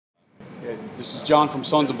This is John from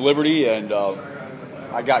Sons of Liberty, and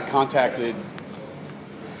I got contacted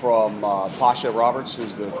from Pasha Roberts,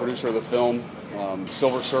 who's the producer of the film,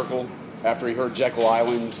 Silver Circle, after he heard Jekyll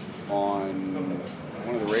Island on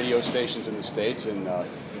one of the radio stations in the States, and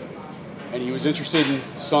he was interested in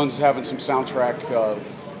Sons having some soundtrack,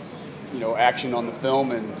 action on the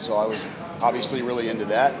film, and so I was obviously really into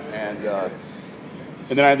that, and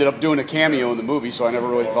then I ended up doing a cameo in the movie, so I never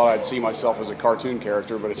really thought I'd see myself as a cartoon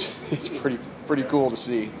character, but it's pretty cool to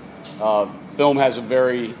see. Film has a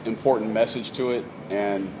very important message to it,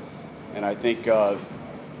 and I think the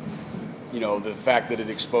fact that it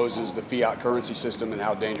exposes the fiat currency system and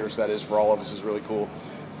how dangerous that is for all of us is really cool,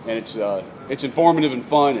 and it's informative and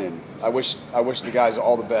fun, and I wish the guys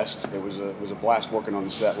all the best. It was a blast working on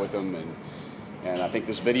the set with them, and I think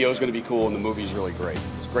this video is going to be cool, and the movie is really great.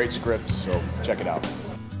 It's a great script, so check it out.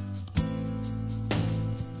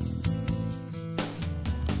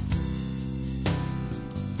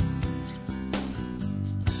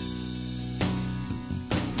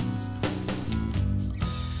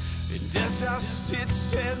 As I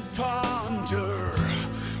sit and ponder,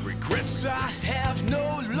 regrets I have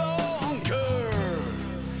no longer,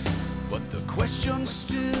 but the questions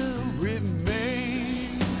still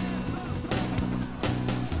remain.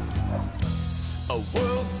 A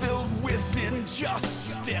world filled with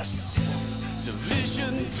injustice,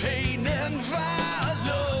 division, pain, and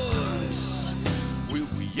violence. Will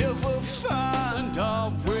we ever find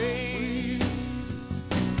our way?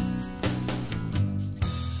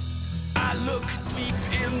 I look deep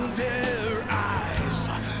in their eyes.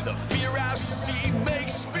 The fear I see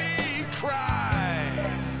makes me cry.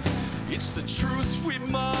 It's the truth we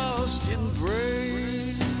must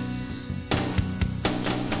embrace.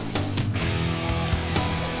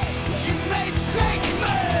 You may take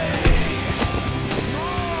me,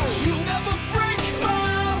 you'll never break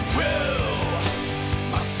my will.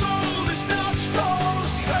 My soul is not for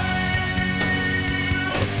sale.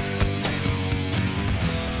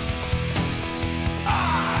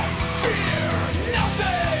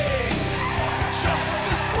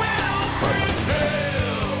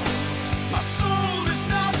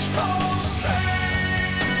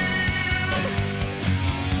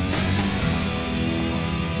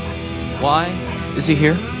 Why is he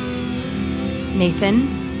here?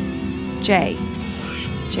 Nathan. J.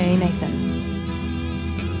 Nathan.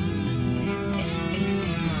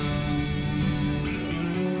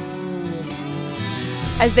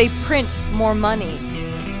 As they print more money,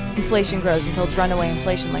 inflation grows until it's runaway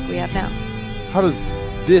inflation like we have now. How does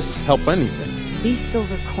this help anything? These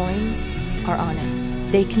silver coins are honest.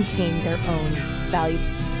 They contain their own value.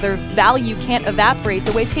 Their value can't evaporate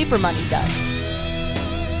the way paper money does.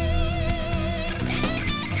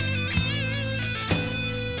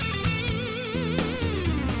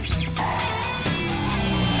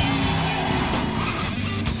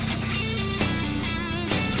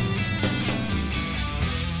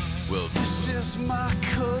 Well, this is my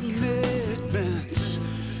commitment.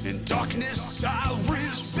 In darkness, I'll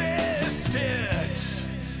resist it.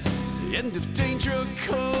 And if danger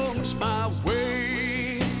comes my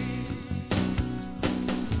way,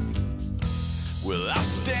 well, I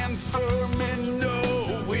stand firm in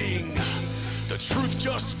knowing the truth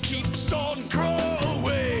just keeps on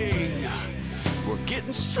growing. We're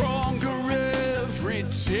getting stronger every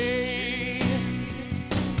day.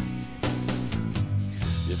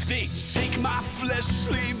 If they take my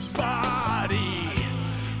fleshly body,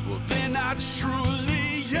 well, then I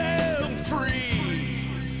truly am free,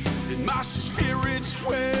 and my spirit's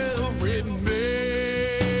well.